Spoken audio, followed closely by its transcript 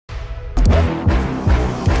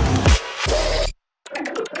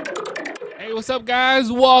Hey, what's up,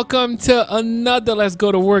 guys? Welcome to another Let's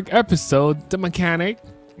Go to Work episode. The mechanic,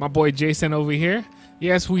 my boy Jason over here.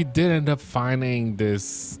 Yes, we did end up finding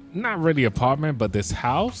this, not really apartment, but this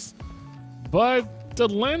house. But the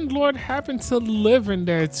landlord happened to live in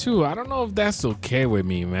there too. I don't know if that's okay with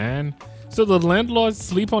me, man. So the landlord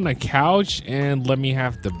sleep on the couch and let me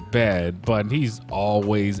have the bed, but he's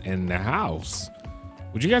always in the house.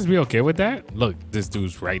 Would you guys be okay with that? Look, this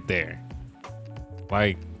dude's right there.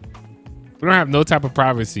 Like, we don't have no type of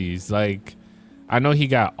privacies. Like, I know he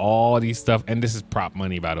got all these stuff, and this is prop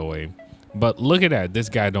money, by the way. But look at that. This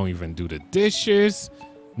guy don't even do the dishes.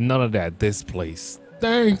 None of that. This place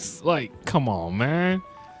stinks. Like, come on, man.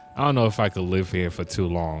 I don't know if I could live here for too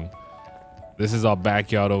long. This is our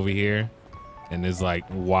backyard over here, and it's like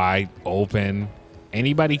wide open.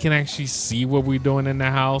 Anybody can actually see what we're doing in the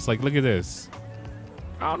house. Like, look at this.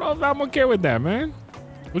 I don't know if I'm okay with that, man.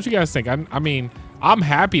 What you guys think? I mean, I'm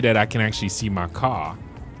happy that I can actually see my car.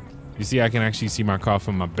 You see, I can actually see my car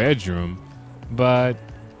from my bedroom, but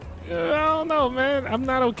I don't know, man. I'm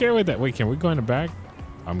not okay with that. Wait, can we go in the back?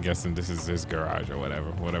 I'm guessing this is his garage or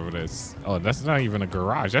whatever it is. Oh, that's not even a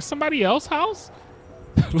garage. That's somebody else's house?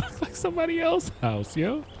 Looks like somebody else's house,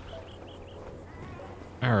 yo.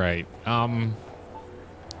 All right.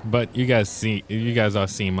 But you guys are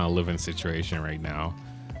seeing my living situation right now.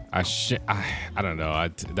 I don't know.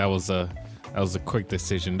 That was a quick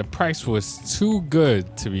decision. The price was too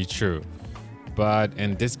good to be true.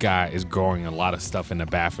 And this guy is growing a lot of stuff in the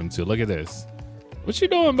bathroom too. Look at this. What you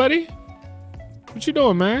doing, buddy? What you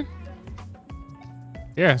doing, man?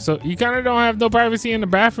 Yeah, so you kind of don't have no privacy in the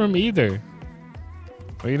bathroom either.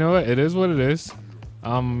 But you know what? It is what it is.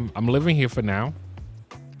 I'm living here for now.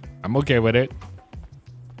 I'm okay with it.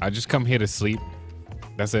 I just come here to sleep.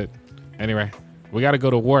 That's it. Anyway, we got to go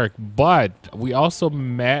to work, but we also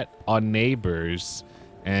met our neighbors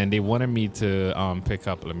and they wanted me to pick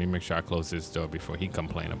up. Let me make sure I close this door before he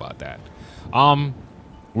complain about that.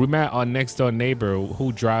 We met our next door neighbor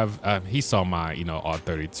who he saw my,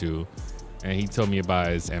 R32, and he told me about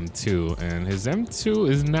his M2, and his M2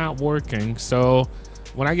 is not working. So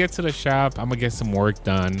when I get to the shop, I'm gonna get some work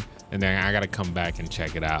done, and then I gotta come back and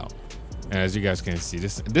check it out. And as you guys can see,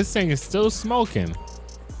 this thing is still smoking.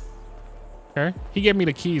 Okay, he gave me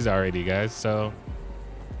the keys already, guys, so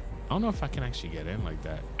I don't know if I can actually get in like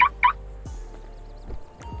that.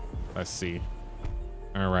 Let's see.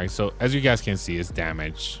 All right, so as you guys can see, it's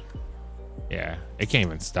damaged. Yeah, it can't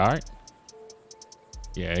even start.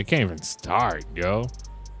 Yeah, it can't even start, yo.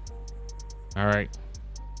 All right,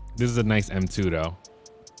 this is a nice M2 though.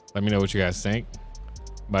 Let me know what you guys think.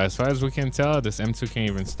 But as far as we can tell, this M2 can't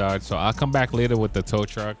even start, so I'll come back later with the tow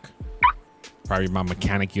truck, probably my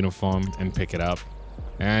mechanic uniform, and pick it up.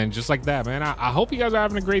 And just like that, man, I hope you guys are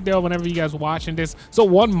having a great day whenever you guys are watching this. So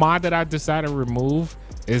one mod that I decided to remove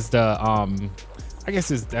is the I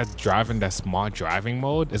guess is that smart driving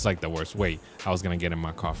mode. It's like the worst. Wait, I was gonna get in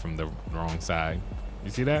my car from the wrong side.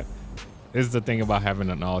 You see that? This is the thing about having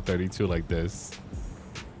an R32 like this.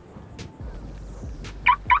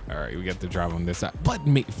 All right, we got to drive on this side. But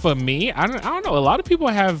for me, I don't know. A lot of people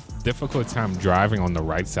have difficult time driving on the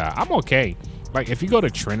right side. I'm okay. Like if you go to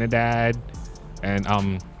Trinidad and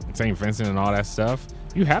St. Vincent and all that stuff,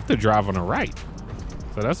 you have to drive on the right.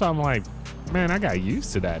 So that's why I'm like, man, I got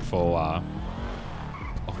used to that for a while.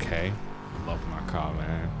 Okay, love my car,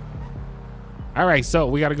 man. All right, so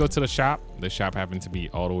we got to go to the shop. The shop happened to be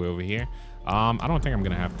all the way over here. I don't think I'm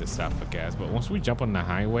gonna have to stop for gas, but once we jump on the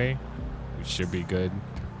highway, we should be good.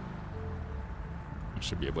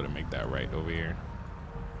 Should be able to make that right over here.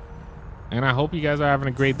 And I hope you guys are having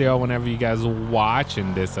a great day or whenever you guys are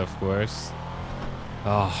watching this, of course.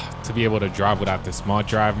 Oh, to be able to drive without the smart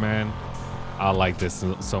drive, man, I like this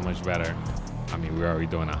so much better. I mean, we're already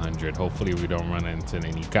doing 100. Hopefully we don't run into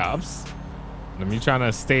any cops. Let me try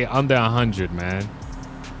to stay under 100, man.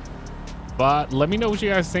 But let me know what you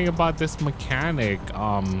guys think about this mechanic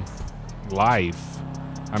life.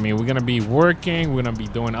 I mean, we're gonna be working, we're gonna be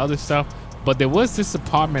doing other stuff. But there was this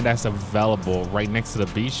apartment that's available right next to the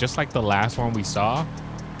beach, just like the last one we saw.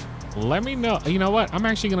 Let me know. You know what? I'm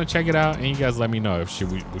actually gonna check it out, and you guys let me know if should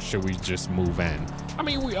we just move in. I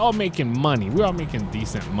mean, we all making money. We all making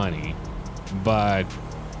decent money, but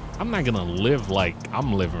I'm not gonna live like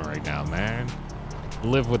I'm living right now, man.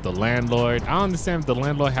 Live with the landlord. I understand if the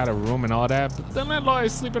landlord had a room and all that, but the landlord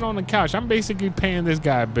is sleeping on the couch. I'm basically paying this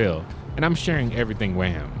guy a bill, and I'm sharing everything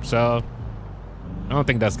with him. So I don't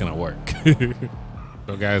think that's gonna work.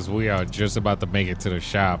 So guys, we are just about to make it to the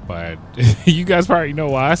shop, but you guys probably know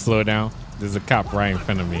why I slowed down. There's a cop right in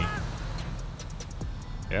front of me.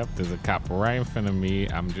 Yep, there's a cop right in front of me.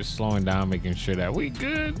 I'm just slowing down, making sure that we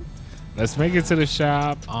good. let's make it to the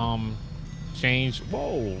shop. Change.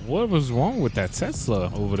 Whoa, what was wrong with that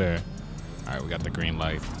Tesla over there? All right, we got the green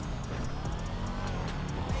light.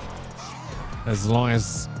 As long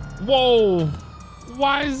as, whoa,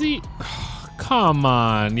 why is he? Come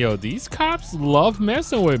on, yo, these cops love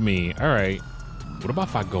messing with me. All right, what about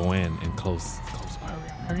if I go in and close?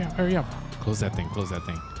 Hurry up. Close that thing.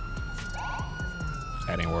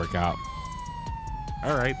 That didn't work out.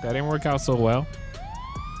 All right, that didn't work out so well.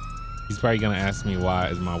 He's probably gonna ask me why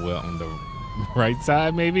is my wheel on the right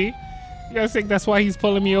side, maybe. You guys think that's why he's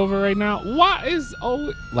pulling me over right now? Why is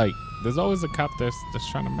always, like, there's always a cop that's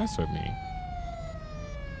trying to mess with me.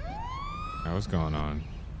 Right, what's going on?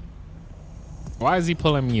 Why is he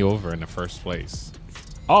pulling me over in the first place?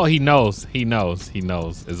 Oh, he knows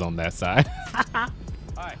is on that side.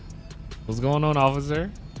 Hi. What's going on, officer?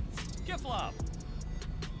 Flop.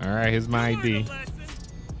 All right, here's my ID.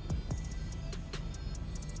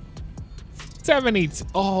 70.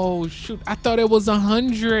 Oh shoot, I thought it was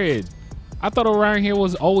 100. I thought around here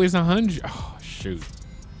was always 100. Oh shoot.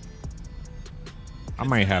 I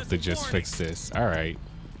might have to just fix this. All right.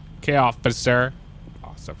 Okay, officer.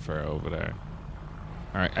 Awesome for over there.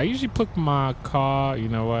 All right, I usually put my car, you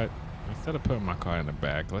know what? Instead of putting my car in the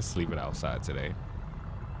back, let's leave it outside today.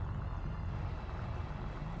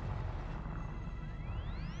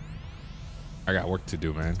 I got work to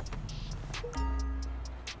do, man.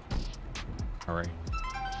 All right.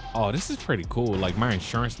 Oh, this is pretty cool. Like, my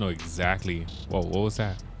insurance know exactly. Whoa, what was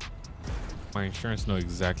that? My insurance know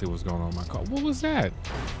exactly what's going on in my car. What was that?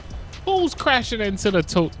 Who's crashing into the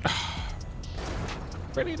tow?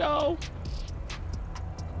 Pretty though.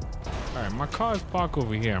 All right, my car is parked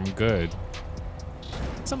over here. I'm good.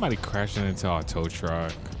 Somebody crashing into our tow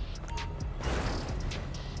truck.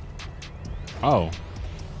 Oh,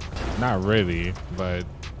 not really, but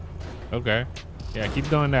okay. Yeah, keep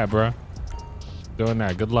doing that, bro. Doing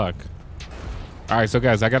that. Good luck. All right, so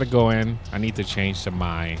guys, I gotta go in. I need to change to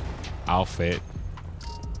my outfit.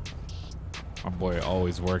 My boy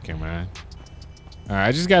always working, man. All right,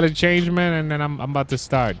 I just gotta change, man, and then I'm about to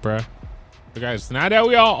start, bro. So guys, now that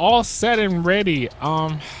we are all set and ready,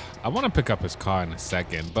 I want to pick up his car in a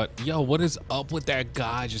second, but yo, what is up with that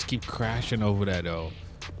guy? Just keep crashing over there, though.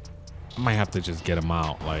 I might have to just get him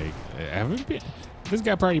out. Like, this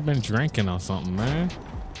guy probably been drinking or something, man.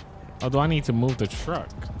 Oh, do I need to move the truck?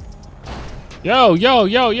 Yo,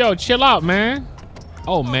 chill out, man.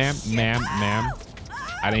 Oh, ma'am.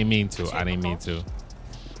 I didn't mean to.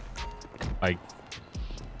 Like,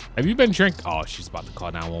 have you been drinking? Oh, she's about to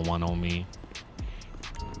call 911 on me.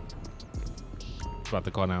 She's about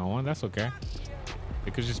to call 911. That's okay.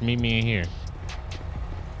 They could just meet me in here.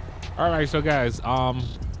 All right, so guys,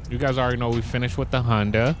 you guys already know we finished with the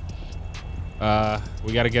Honda.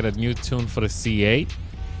 We got to get a new tune for the C8.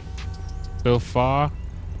 So far,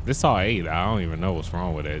 this R8, I don't even know what's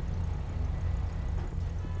wrong with it.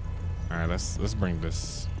 All right, let's bring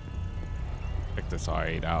this. Check this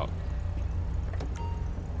R8 out.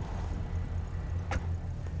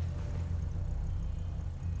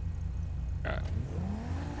 I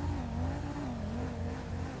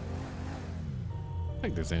don't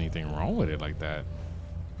think there's anything wrong with it like that.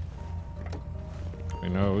 You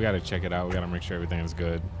know, we gotta check it out. We gotta make sure everything is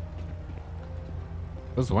good.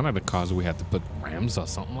 It was one of the cars we had to put Rams or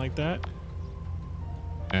something like that.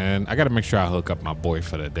 And I gotta make sure I hook up my boy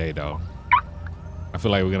for the day, though. I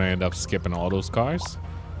feel like we're gonna end up skipping all those cars.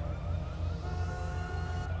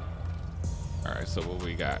 All right, so what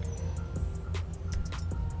we got?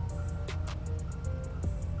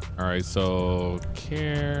 All right, so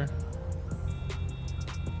care.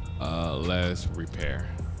 Let's repair.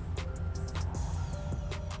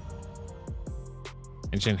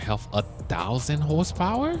 Engine health 1,000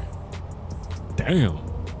 horsepower? Damn.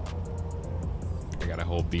 I got a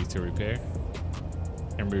whole B to repair.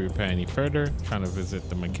 Can't be repair any further. Trying to visit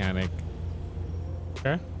the mechanic.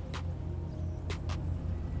 Okay.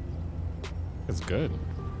 That's good.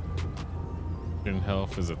 Engine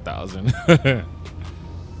health is 1,000.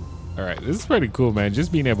 All right, this is pretty cool, man.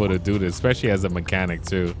 Just being able to do this, especially as a mechanic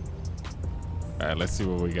too. All right, let's see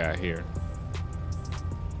what we got here.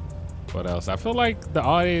 What else? I feel like the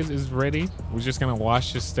Audi is ready. We're just gonna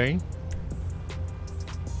wash this thing.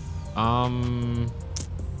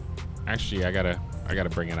 Actually, I gotta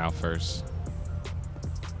bring it out first.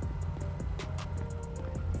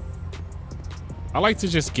 I like to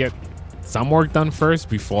just get some work done first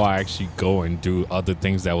before I actually go and do other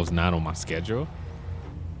things that was not on my schedule.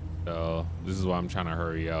 So this is why I'm trying to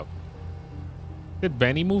hurry up. Did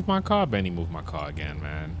Benny move my car? Benny moved my car again,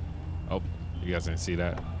 man. Oh, you guys didn't see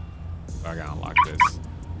that? I gotta unlock this.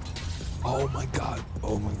 Oh my god.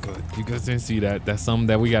 Oh my god. You guys didn't see that. That's something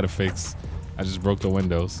that we gotta fix. I just broke the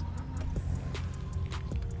windows.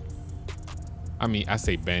 I mean, I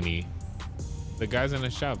say Benny. The guys in the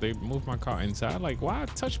shop, they moved my car inside. Like, why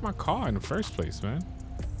touch my car in the first place, man?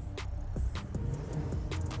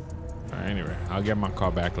 All right, anyway, I'll get my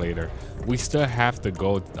car back later. We still have to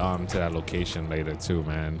go to that location later too,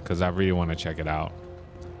 man, because I really want to check it out.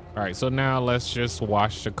 All right, so now let's just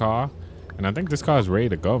wash the car. And I think this car is ready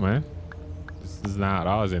to go, man. This is not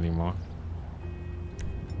ours anymore.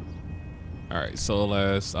 All right, so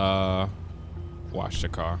let's wash the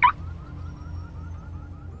car.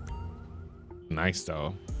 Nice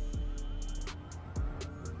though.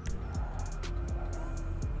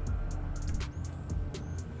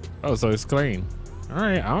 Oh, so it's clean. All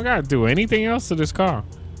right, I don't gotta do anything else to this car.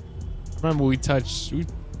 Remember, we touch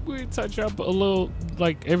up a little,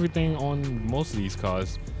 like everything on most of these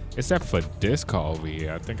cars, except for this car over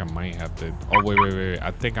here. I think I might have to. Oh wait.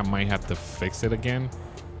 I think I might have to fix it again,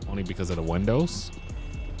 only because of the windows.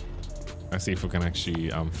 Let's see if we can actually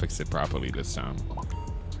fix it properly this time.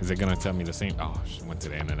 Is it gonna tell me the same? Oh, she went to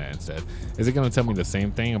the internet instead. Is it gonna tell me the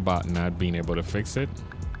same thing about not being able to fix it?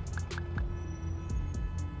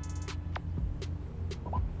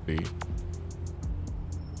 See.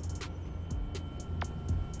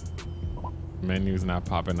 Menu's not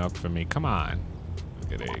popping up for me. Come on.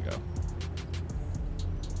 Okay, there you go.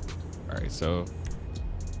 All right, so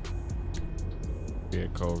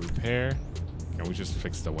vehicle repair. Can we just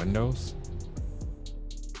fix the windows?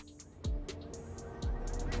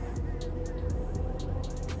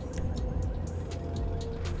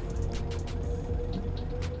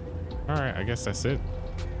 All right, I guess that's it.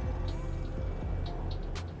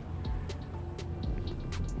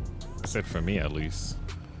 That's it for me, at least.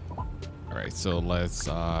 All right, so let's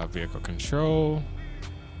vehicle control.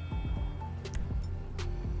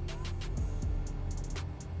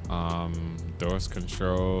 Doors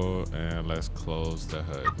control, and let's close the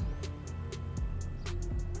hood.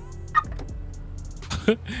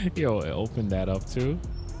 Yo, it opened that up too.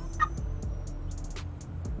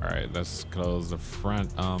 All right, let's close the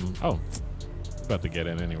front. Oh, about to get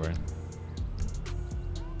in anyway.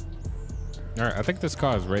 All right, I think this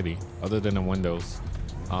car is ready, other than the windows.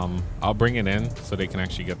 I'll bring it in so they can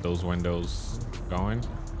actually get those windows going.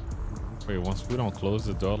 Wait, once we don't close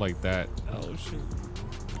the door like that, oh shoot,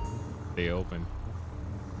 they open.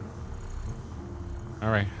 All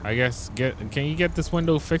right, I guess can you get this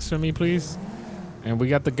window fixed for me, please? And we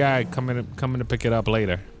got the guy coming to pick it up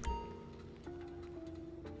later.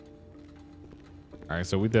 All right,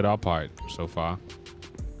 so we did our part so far.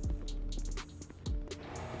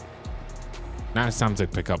 Now it's time to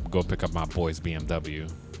go pick up my boy's BMW.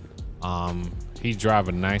 He's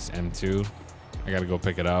driving a nice M2. I gotta go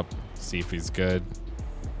pick it up, see if he's good.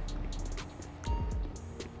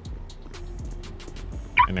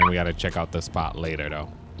 And then we gotta check out the spot later though.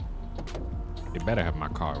 They better have my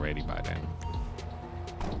car ready by then.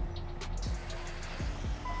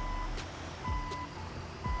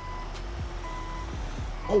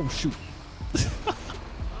 Oh shoot.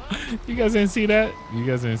 You guys didn't see that? You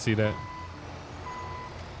guys didn't see that?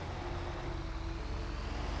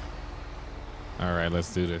 All right,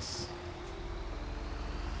 let's do this.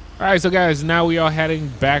 All right, so guys, now we are heading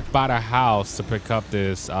back by the house to pick up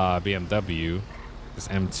this BMW, this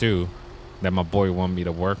M2 that my boy wanted me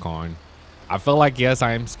to work on. I feel like, yes,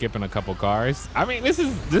 I am skipping a couple cars. I mean, this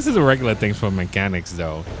is a regular thing for mechanics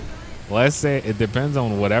though. Let's say it depends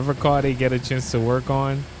on whatever car they get a chance to work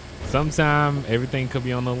on. Sometimes everything could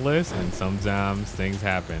be on the list, and sometimes things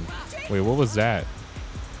happen. Wait, what was that?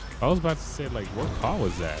 I was about to say, like, what car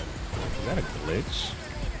was that? Is that a glitch?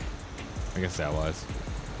 I guess that was.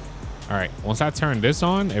 All right, once I turn this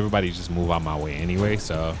on, everybody just move out my way anyway,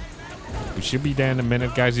 so we should be there in a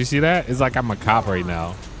minute, guys. You see that? It's like I'm a cop right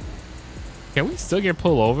now. Can we still get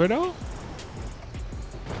pulled over though?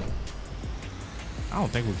 I don't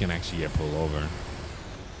think we can actually get pulled over.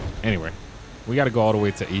 Anyway, we got to go all the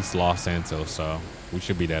way to East Los Santos, so we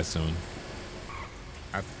should be there soon.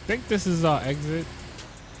 I think this is our exit.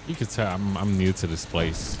 You can tell I'm new to this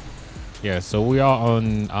place. Yeah, so we are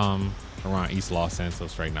on around East Los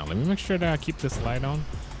Santos right now. Let me make sure that I keep this light on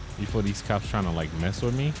before these cops trying to like mess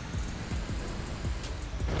with me.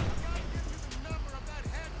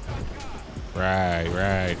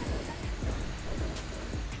 Right.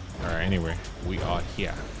 All right, anyway, we are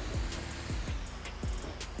here.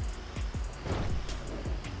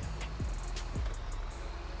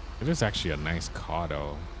 It is actually a nice car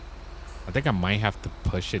though. I think I might have to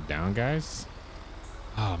push it down, guys.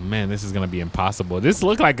 Oh man, this is gonna be impossible. This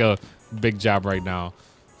looks like a big job right now.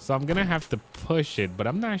 So I'm gonna have to push it, but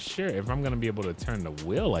I'm not sure if I'm gonna be able to turn the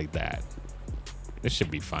wheel like that. This should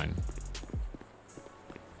be fun.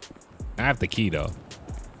 I have the key though.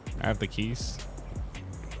 I have the keys.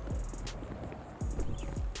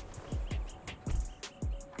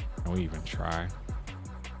 Can we even try?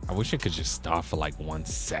 I wish I could just stop for like 1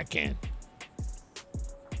 second.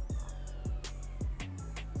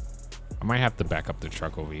 I might have to back up the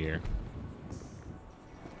truck over here.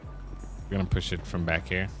 We're gonna push it from back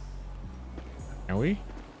here. Can we?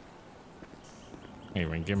 Ain't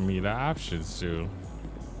even giving me the options to.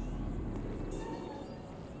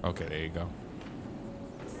 Okay, there you go.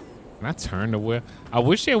 Can I turn the wheel? I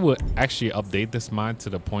wish they would actually update this mod to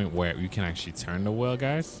the point where you can actually turn the wheel,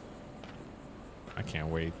 guys. I can't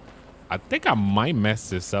wait. I think I might mess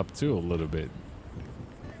this up too a little bit.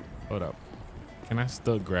 Hold up. Can I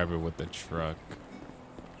still grab it with the truck?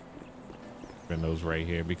 Bring those right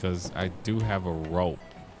here because I do have a rope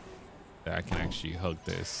that I can actually hook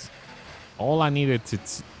this. All I needed to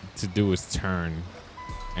do is turn.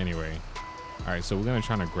 Anyway. All right, so we're gonna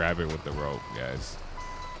try to grab it with the rope, guys.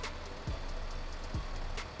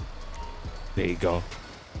 There you go.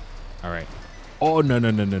 All right. Oh no.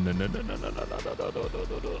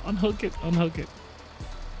 Unhook it. All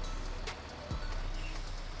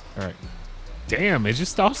right. Damn, it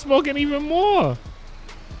just stopped smoking even more.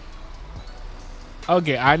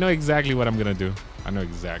 Okay, I know exactly what I'm gonna do.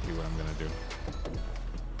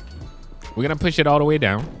 We're gonna push it all the way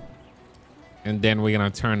down, and then we're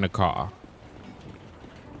gonna turn the car.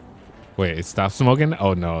 Wait, it stopped smoking?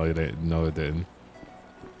 Oh no, it didn't. No, it didn't.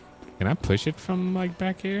 Can I push it from like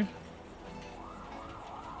back here?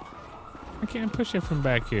 I can't push it from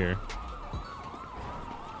back here.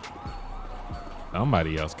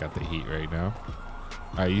 Somebody else got the heat right now.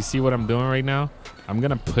 All right, you see what I'm doing right now? I'm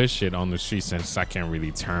gonna push it on the street since I can't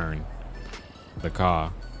really turn the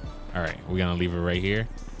car. All right, we're gonna leave it right here.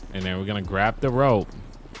 And then we're gonna grab the rope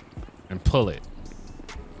and pull it.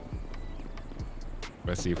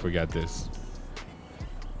 Let's see if we got this.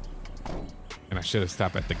 And I should have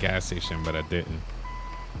stopped at the gas station, but I didn't.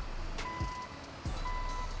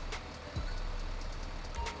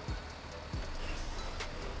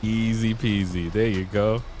 Easy peasy. There you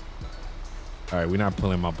go. All right, we're not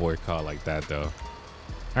pulling my boy car like that though.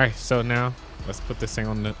 All right, so now let's put this thing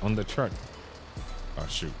on the truck. Oh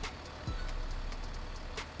shoot.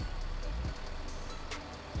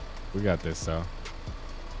 We got this though.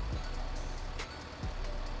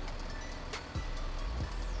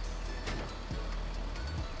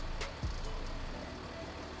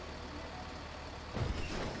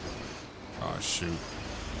 Oh shoot.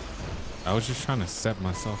 I was just trying to set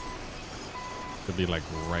myself to be like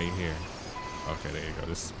right here. Okay, there you go.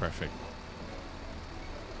 This is perfect.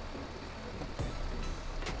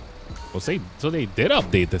 Well, so they did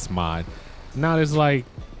update this mod. Now there's like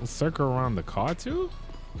a circle around the car too.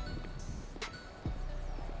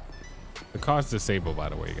 The car's disabled, by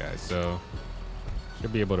the way, guys. So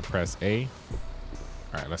should be able to press A.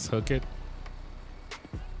 All right, let's hook it.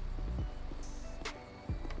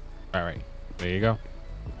 All right, there you go.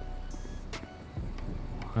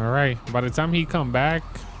 All right, by the time he come back,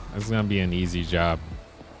 it's gonna be an easy job.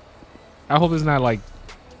 I hope it's not like,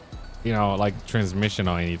 you know, like transmission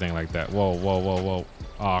or anything like that. Whoa.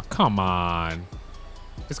 Oh, come on.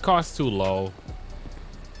 His car's too low.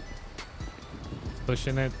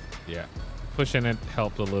 Pushing it, yeah. Pushing it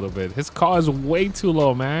helped a little bit. His car is way too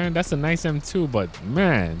low, man. That's a nice M2, but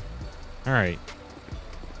man. All right.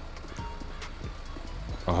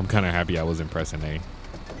 Oh, I'm kind of happy I wasn't pressing A.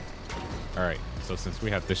 All right. So since we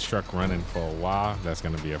have this truck running for a while, that's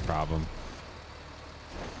going to be a problem.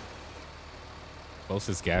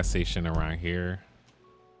 Closest gas station around here.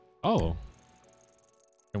 Oh.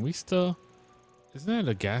 Can we still... Isn't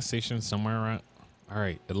there a gas station somewhere around? All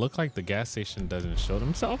right. It looked like the gas station doesn't show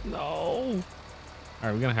themselves. No. All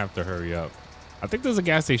right. We're going to have to hurry up. I think there's a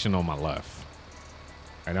gas station on my left.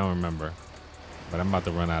 I don't remember. But I'm about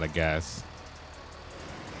to run out of gas.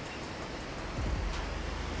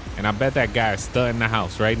 And I bet that guy is still in the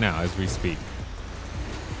house right now as we speak.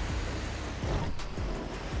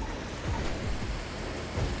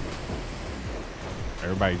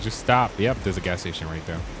 Everybody just stop. Yep, there's a gas station right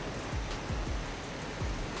there.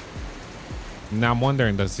 Now I'm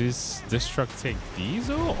wondering, does this truck take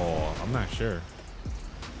diesel or I'm not sure.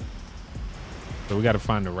 So we got to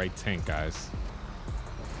find the right tank, guys.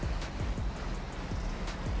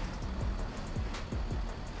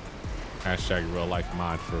 Hashtag real life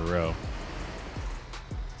mod for real.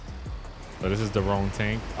 So this is the wrong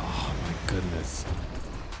tank. Oh my goodness.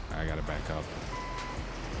 I gotta back up.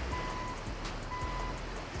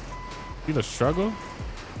 See the struggle?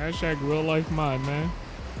 Hashtag real life mod, man.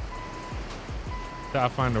 Gotta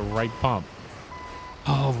find the right pump.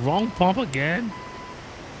 Oh, wrong pump again.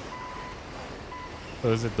 So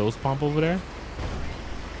is it those pump over there?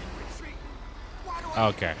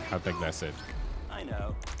 Okay, I think that's it. I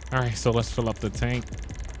know. All right, so let's fill up the tank.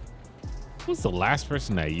 Who's the last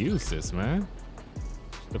person that used this, man?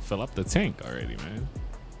 To fill up the tank already, man.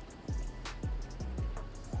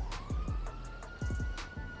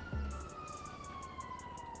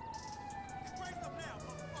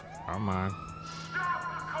 Come on.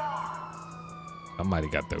 Somebody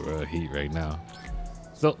got the real heat right now.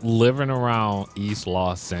 So living around East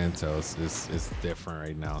Los Santos is different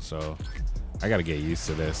right now. So I gotta get used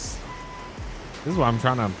to this. This is why I'm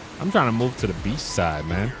trying to move to the beach side,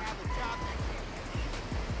 man.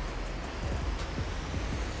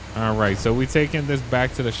 All right, so we taking this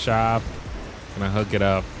back to the shop. Gonna hook it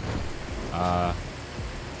up.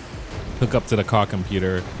 Hook up to the car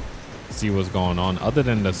computer. See what's going on. Other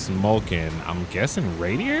than the smoking, I'm guessing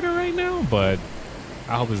radiator right now, but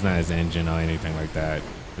I hope it's not his engine or anything like that.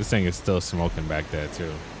 This thing is still smoking back there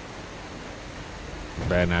too.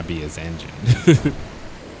 Better not be his engine.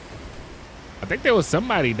 I think there was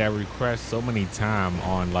somebody that requested so many times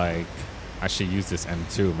on like I should use this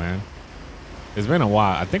M2, man. It's been a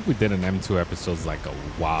while. I think we did an M2 episodes like a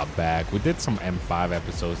while back. We did some M5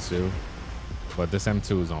 episodes too, but this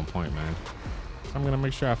M2 is on point, man. I'm gonna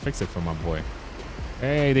make sure I fix it for my boy.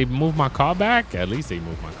 Hey, they moved my car back? At least they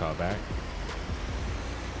moved my car back.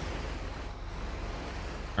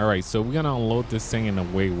 All right, so we're gonna unload this thing in a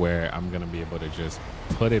way where I'm gonna be able to just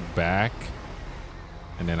put it back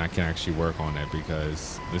and then I can actually work on it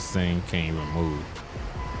because this thing can't even move.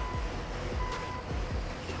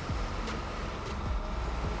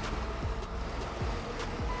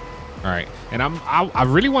 All right, and I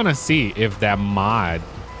really want to see if that mod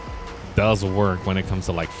does work when it comes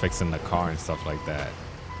to like fixing the car and stuff like that.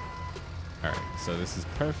 All right, so this is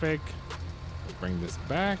perfect. Bring this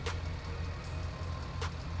back.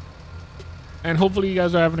 And hopefully you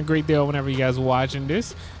guys are having a great day whenever you guys are watching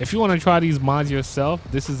this. If you want to try these mods yourself,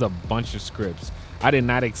 this is a bunch of scripts. I did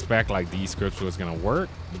not expect like these scripts was gonna work,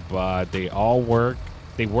 but they all work.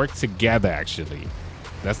 They work together actually.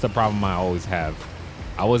 That's the problem I always have.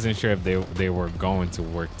 I wasn't sure if they were going to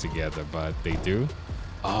work together, but they do.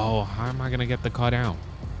 Oh, how am I gonna get the car down?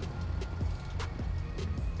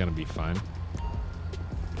 It's gonna be fun.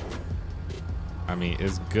 I mean,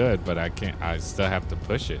 it's good, but I still have to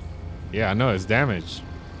push it. Yeah, I know it's damaged.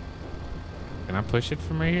 Can I push it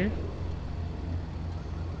from right here?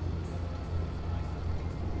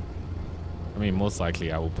 I mean, most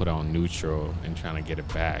likely I will put on neutral and trying to get it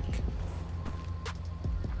back.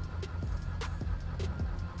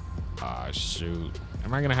 Ah, shoot.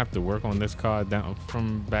 Am I gonna have to work on this car down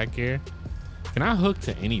from back here? Can I hook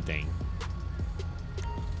to anything?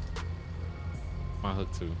 Am I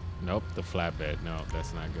hooked to? Nope, the flatbed. No,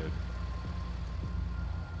 that's not good.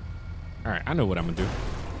 All right, I know what I'm gonna do.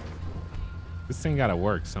 This thing gotta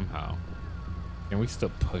work somehow. Can we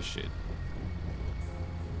still push it?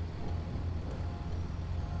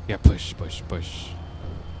 Yeah, push, push, push.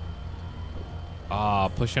 Ah,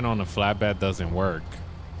 pushing on the flatbed doesn't work.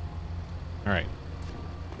 All right.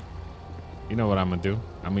 You know what I'm gonna do?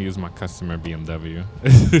 I'm gonna use my customer BMW.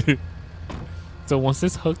 So once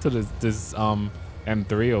it's hooked to this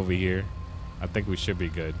M3 over here, I think we should be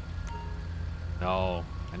good. No,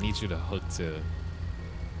 I need you to hook to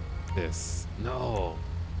this. No.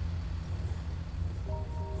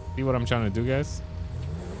 See what I'm trying to do, guys?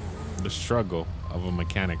 The struggle of a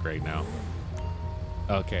mechanic right now.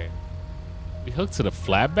 Okay. We hooked to the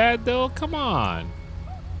flatbed though? Come on.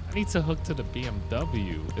 I need to hook to the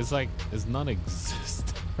BMW. It's like it's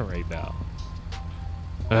non-existent right now.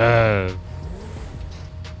 All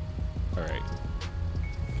right.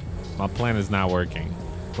 My plan is not working.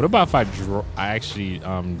 What about if I actually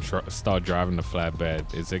start driving the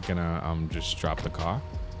flatbed? Is it gonna just drop the car?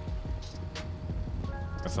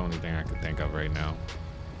 That's the only thing I can think of right now.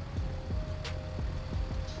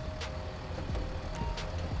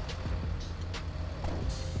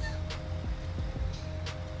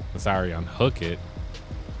 Sorry, unhook it.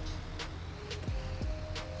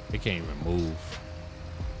 It can't even move.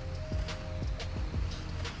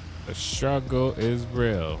 The struggle is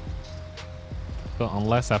real. So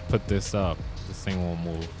unless I put this up, this thing won't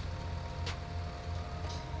move.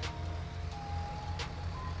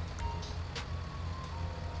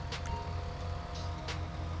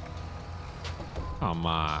 Come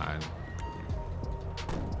on.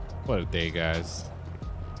 What a day, guys.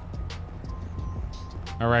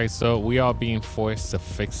 All right, so we are being forced to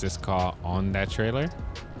fix this car on that trailer.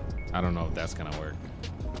 I don't know if that's gonna work.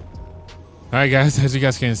 All right, guys, as you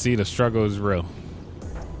guys can see, the struggle is real.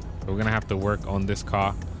 We're gonna have to work on this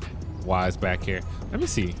car while it's back here. Let me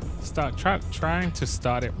see. Trying to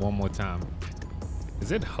start it one more time.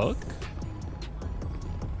 Is it hook?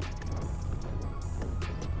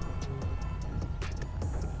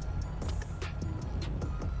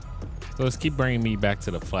 So let's keep bringing me back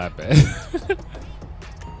to the flatbed.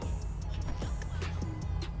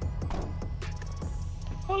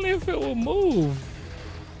 Only if it will move.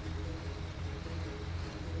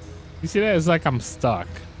 You see that? It's like I'm stuck.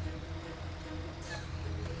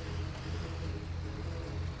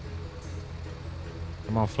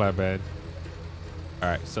 Come on, flatbed. All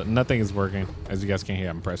right, so nothing is working. As you guys can hear,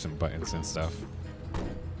 I'm pressing buttons and stuff.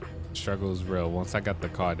 Struggle is real. Once I got the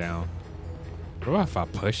car down. What about if I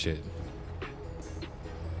push it?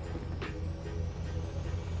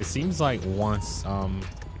 It seems like once,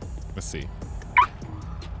 let's see.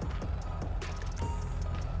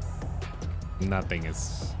 Nothing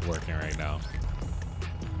is working right now.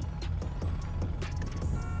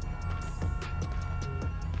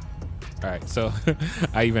 All right, so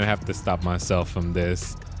I even have to stop myself from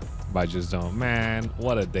this by just don't. Man,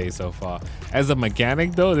 what a day so far. As a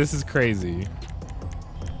mechanic though, this is crazy.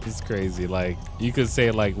 It's crazy. Like you could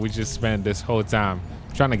say like we just spent this whole time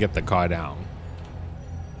trying to get the car down.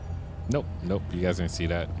 Nope, nope, you guys didn't see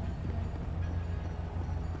that.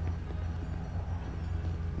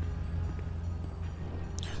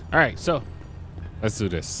 All right, so let's do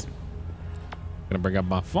this. Gonna bring up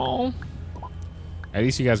my phone. At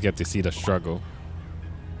least you guys get to see the struggle.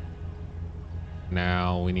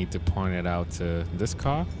 Now we need to point it out to this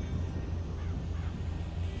car.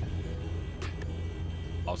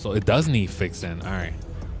 Also, it does need fixing. All right,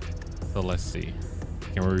 so let's see.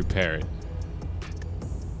 Can we repair it?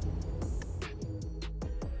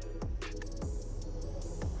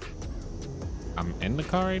 I'm in the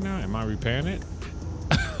car right now. Am I repairing it?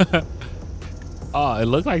 Oh, it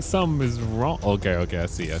looked like something is wrong. Okay, okay, I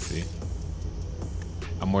see.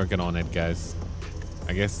 I'm working on it, guys.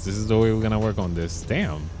 I guess this is the way we're gonna work on this.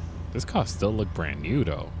 Damn, this car still look brand new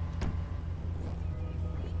though.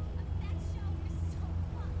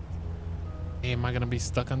 Hey, am I gonna be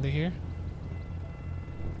stuck under here?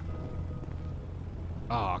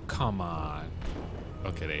 Oh, come on.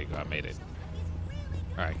 Okay, there you go, I made it.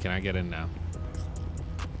 All right, can I get in now?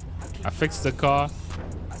 I fixed the car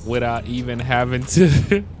without even having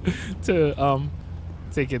to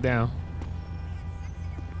take it down.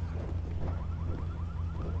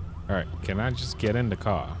 All right, can I just get in the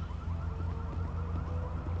car?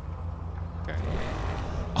 Okay.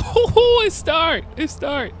 Oh, it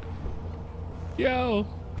start. Yo.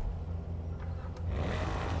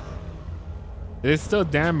 It's still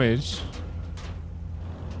damaged.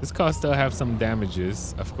 This car still have some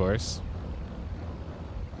damages, of course.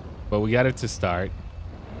 But we got it to start.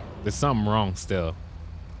 There's something wrong still.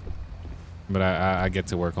 But I get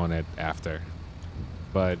to work on it after.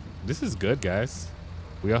 But this is good, guys.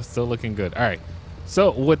 We are still looking good. All right.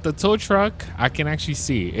 So with the tow truck, I can actually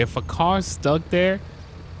see if a car's stuck there,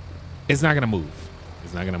 it's not going to move.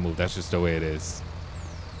 It's not going to move. That's just the way it is.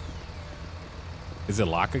 Is it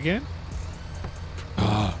lock again?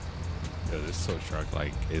 Oh, this tow truck,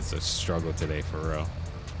 like, it's a struggle today for real.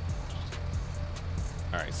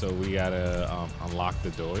 All right, so we gotta unlock the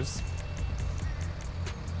doors.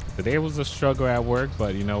 Today was a struggle at work,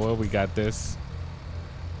 but you know what? We got this.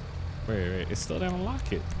 Wait, it still didn't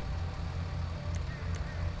unlock it.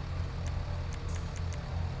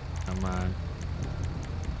 Come on.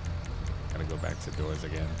 Gotta go back to doors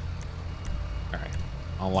again. All right,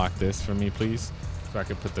 unlock this for me, please, so I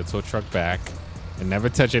can put the tow truck back and never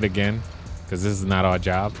touch it again, because this is not our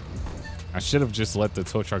job. I should have just let the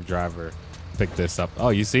tow truck driver pick this up. Oh,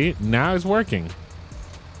 you see? Now it's working.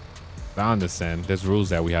 I understand. There's rules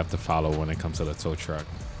that we have to follow when it comes to the tow truck.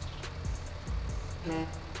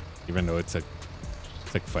 Even though it took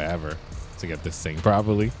forever to get this thing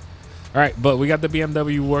properly. All right, but we got the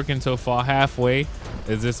BMW working so far halfway.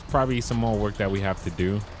 Is this probably some more work that we have to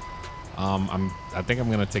do? I think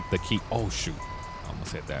I'm gonna take the key. Oh shoot, I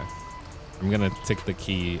almost hit that. I'm gonna take the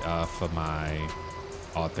key for my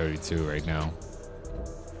R32 right now.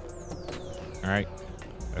 All right,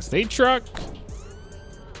 that's the truck.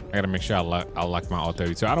 I gotta make sure I lock my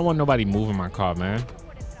R32. I don't want nobody moving my car, man.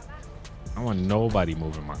 I don't want nobody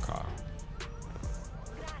moving my car.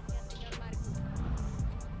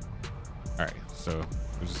 All right, so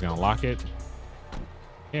we're just gonna lock it.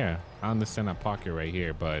 Yeah, I understand I park it right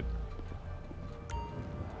here, but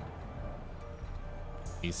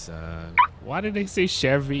Nissan. Why did they say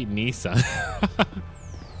Chevy Nissan?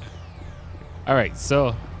 All right,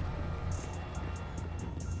 so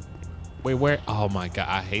Wait, where? Oh my God,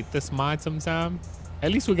 I hate this mod sometimes.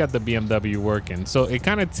 At least we got the BMW working. So it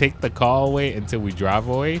kind of take the car away until we drive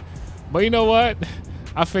away. But you know what?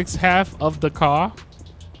 I fixed half of the car.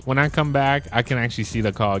 When I come back, I can actually see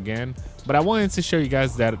the car again. But I wanted to show you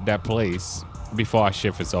guys that place before our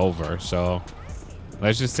shift is over. So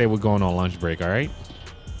let's just say we're going on lunch break, all right?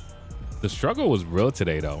 The struggle was real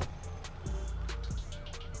today, though.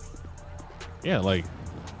 Yeah, like,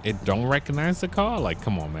 it don't recognize the car? Like,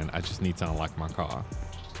 come on, man. I just need to unlock my car.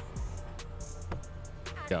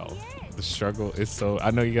 Yo, the struggle is so...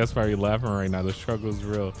 I know you guys probably laughing right now. The struggle is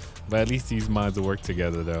real. But at least these mods work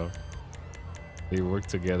together, though. They work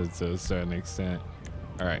together to a certain extent.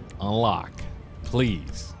 All right, unlock.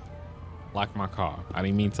 Please. Lock my car. I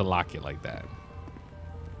didn't mean to lock it like that.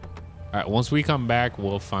 All right, once we come back,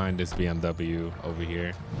 we'll find this BMW over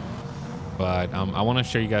here. But I want to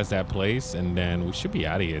show you guys that place, and then we should be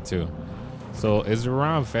out of here, too. So it's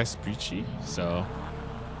around Vespucci, so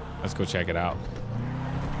let's go check it out.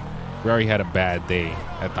 We already had a bad day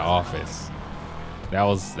at the office.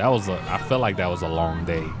 I feel like that was a long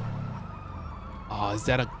day. Oh, is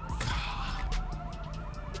that a...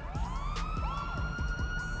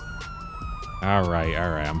 All right,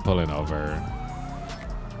 I'm pulling over.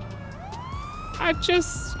 I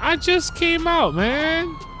just came out,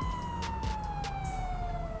 man.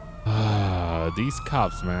 These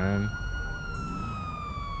cops, man.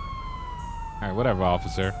 All right, whatever,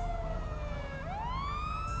 officer.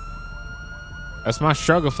 That's my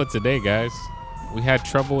struggle for today, guys. We had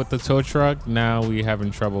trouble with the tow truck. Now we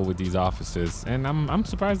having trouble with these officers, and I'm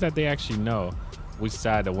surprised that they actually know which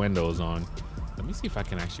side the window's on. Let me see if I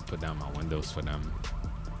can actually put down my windows for them.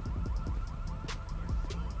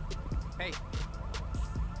 Hey.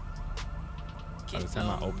 By the time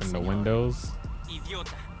I open the windows.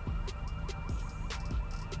 Idiota.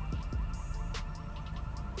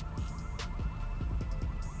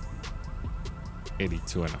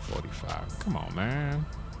 $82 and a 45. Come on, man.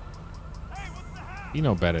 You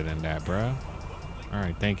know better than that, bro. All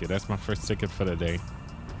right, thank you. That's my first ticket for the day.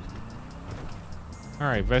 All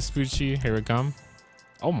right, Vespucci, here we come.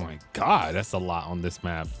 Oh my God, that's a lot on this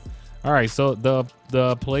map. All right, so the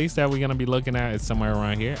place that we're gonna be looking at is somewhere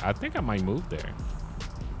around here. I think I might move there.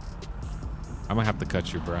 I'm gonna have to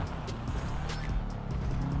cut you, bro.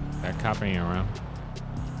 That cop ain't around.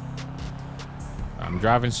 I'm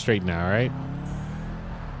driving straight now, right?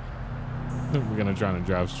 We're gonna try to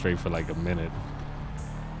drive straight for like a minute.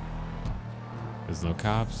 There's no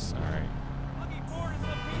cops. All right.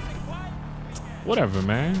 Whatever,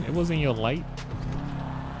 man. It wasn't your light.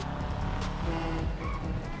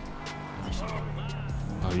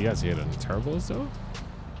 Oh, you guys hear the turbos though?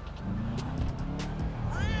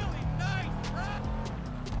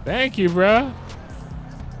 Thank you, bro.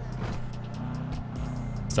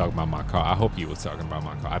 He's talking about my car. I hope he was talking about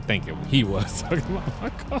my car. I think he was talking about my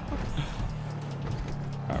car.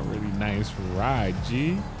 A really nice ride,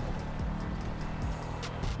 G.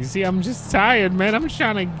 You see, I'm just tired, man. I'm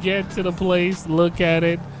trying to get to the place, look at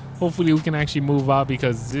it. Hopefully we can actually move out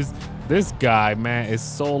because this guy, man, is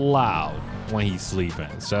so loud when he's sleeping.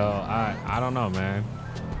 So I don't know, man.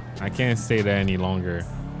 I can't stay there any longer.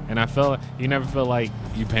 And I feel you never feel like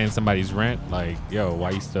you paying somebody's rent. Like, yo,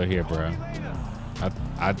 why you still here, bro?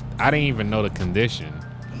 I didn't even know the condition.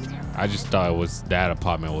 I just thought it was that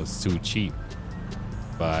apartment was too cheap.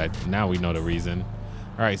 But now we know the reason.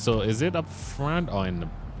 All right, so is it up front or in the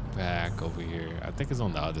back over here? I think it's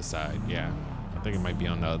on the other side. Yeah, I think it might be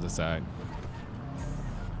on the other side.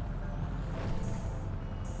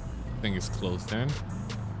 I think it's closed in.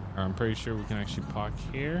 I'm pretty sure we can actually park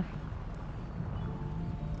here.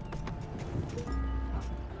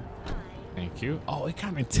 Thank you. Oh, it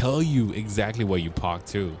kind of tell you exactly where you park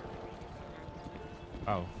too.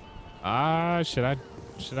 Oh, should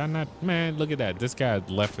I not? Man, look at that. This guy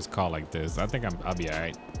left his car like this. I think I'll be all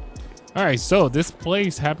right. All right, so this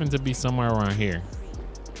place happened to be somewhere around here.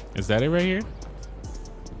 Is that it right here?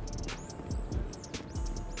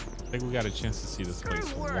 I think we got a chance to see this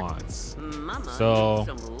place once. So,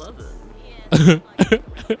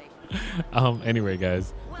 anyway,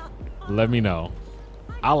 guys, let me know.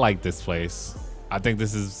 I like this place. I think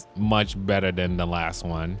this is much better than the last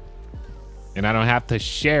one. And I don't have to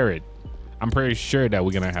share it. I'm pretty sure that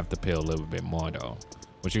we're gonna have to pay a little bit more though.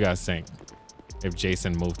 What you guys think? If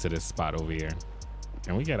Jason moved to this spot over here.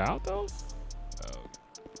 Can we get out though?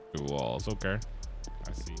 Two walls, okay.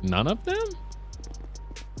 I see. None of them?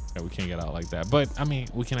 Yeah, we can't get out like that. But I mean,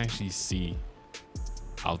 we can actually see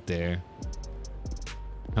out there.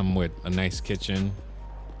 Come with a nice kitchen.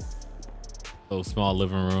 Little small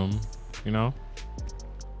living room, you know?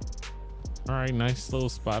 All right, nice little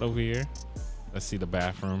spot over here. Let's see the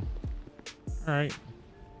bathroom. All right.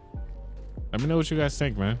 Let me know what you guys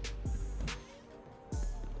think, man.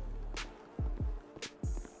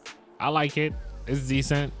 I like it. It's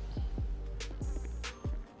decent.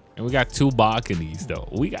 And we got 2 balconies, though.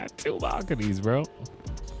 We got 2 balconies, bro.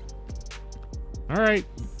 All right.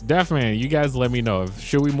 Definitely. You guys let me know.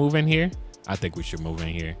 Should we move in here? I think we should move in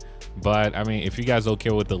here. But, I mean, if you guys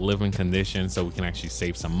okay with the living conditions so we can actually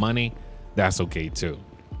save some money, that's okay, too.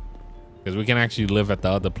 Because we can actually live at the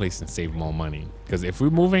other place and save more money. Because if we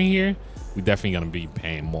move in here, we're definitely going to be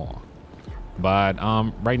paying more. But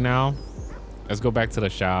right now, let's go back to the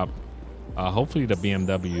shop. Hopefully the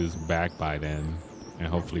BMW is back by then. And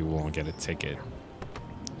hopefully we won't get a ticket.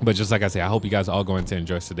 But just like I say, I hope you guys are all going to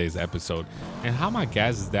enjoy today's episode. And how my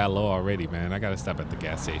gas is that low already, man? I got to stop at the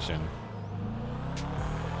gas station.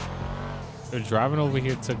 The driving over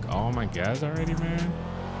here took all my gas already, man.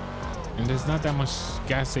 And there's not that much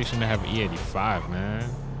gas station to have E85, man.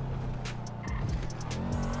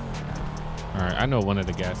 All right, I know one of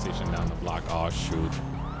the gas stations down the block. Oh, shoot.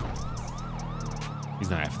 He's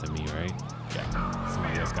not after me, right? Yeah,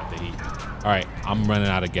 somebody else got the heat. All right, I'm running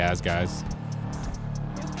out of gas, guys.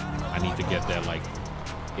 I need to get there, like,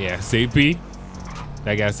 yeah, ASAP.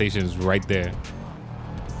 That gas station is right there.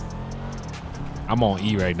 I'm on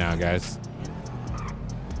E right now, guys.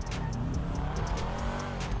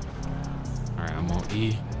 All right, I'm on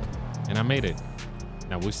E, and I made it.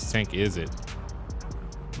 Now, which tank is it?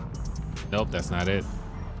 Nope, that's not it.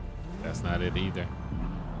 That's not it either.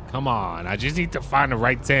 Come on, I just need to find the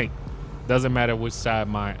right tank. Doesn't matter which side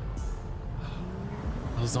my...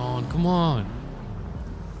 I was on, come on.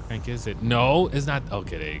 Tank is it? No, it's not.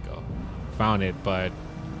 Okay, there you go. Found it, but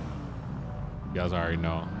you guys already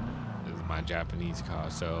know. This is my Japanese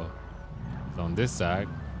car, so it's on this side.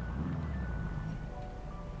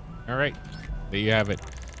 All right, there you have it.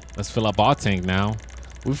 Let's fill up our tank now.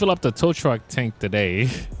 We fill up the tow truck tank today.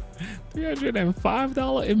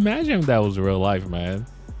 $305. Imagine if that was real life, man.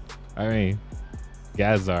 I mean,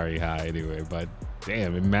 gas is already high anyway, but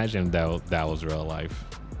damn, imagine that was real life.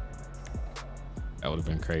 That would have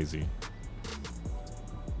been crazy.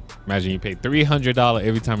 Imagine you pay $300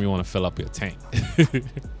 every time you want to fill up your tank.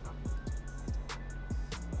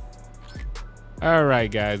 All right,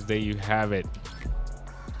 guys, there you have it.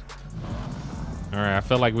 All right, I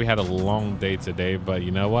feel like we had a long day today, but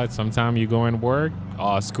you know what? Sometimes you go in work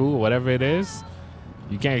or school, whatever it is,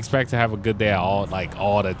 you can't expect to have a good day all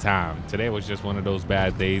the time. Today was just one of those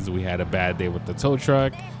bad days. We had a bad day with the tow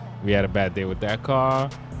truck. We had a bad day with that car.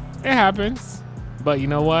 It happens. But you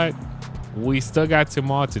know what? We still got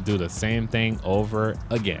tomorrow to do the same thing over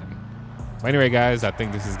again. But anyway, guys, I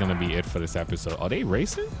think this is going to be it for this episode. Are they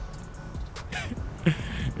racing?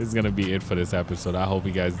 This is going to be it for this episode. I hope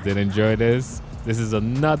you guys did enjoy this. This is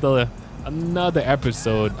another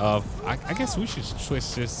episode of, I guess we should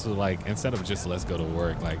switch this to, like, instead of just let's go to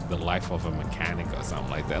work, like the life of a mechanic or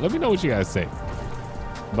something like that. Let me know what you guys say.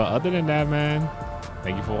 But other than that, man,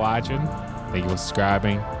 thank you for watching. Thank you for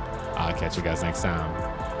subscribing. I'll catch you guys next time.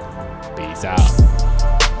 Peace out.